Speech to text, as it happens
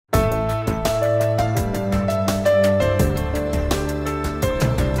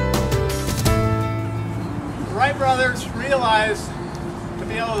realized to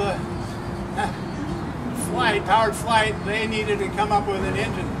be able to powered flight, they needed to come up with an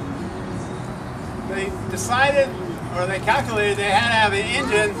engine. They decided, or they calculated, they had to have an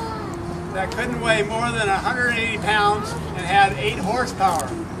engine that couldn't weigh more than 180 pounds and had 8 horsepower.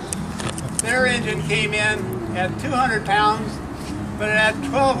 Their engine came in at 200 pounds, but it had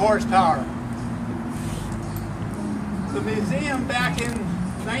 12 horsepower. The museum back in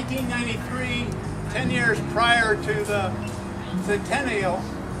 1993, 10 years prior to the centennial,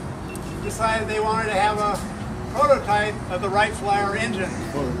 decided they wanted to have a prototype of the Wright Flyer engine.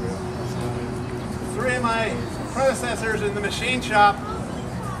 3 of my predecessors in the machine shop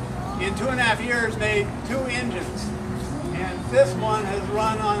in 2.5 years made 2 engines, and this one has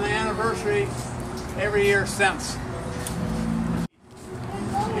run on the anniversary every year since.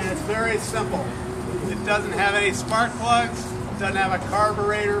 And it's very simple. It doesn't have any spark plugs, it doesn't have a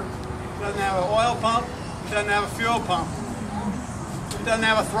carburetor, it doesn't have an oil pump, it doesn't have a fuel pump, it doesn't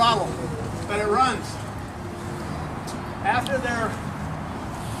have a throttle, but it runs. After their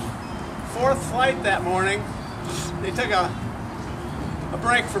 4th flight that morning, they took a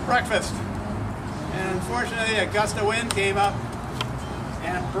break for breakfast, and unfortunately a gust of wind came up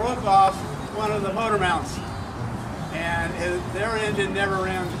and broke off one of the motor mounts, and their engine never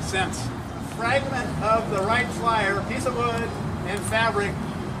ran since. A fragment of the Wright Flyer, a piece of wood and fabric,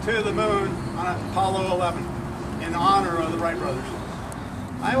 to the moon on Apollo 11 in honor of the Wright Brothers.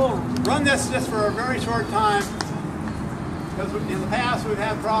 I will run this just for a very short time, because in the past we've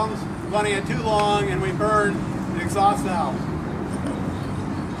had problems running it too long and we burn the exhaust valve.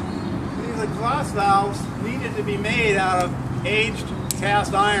 These exhaust valves needed to be made out of aged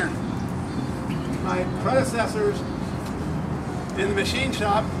cast iron. My predecessors in the machine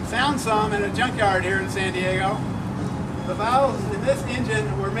shop found some in a junkyard here in San Diego. The valves in this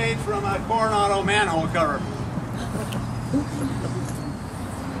engine were made from a Coronado manhole cover.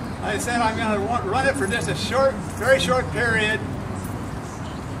 I said I'm going to run it for just a very short period,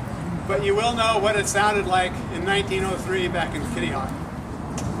 but you will know what it sounded like in 1903 back in Kitty Hawk.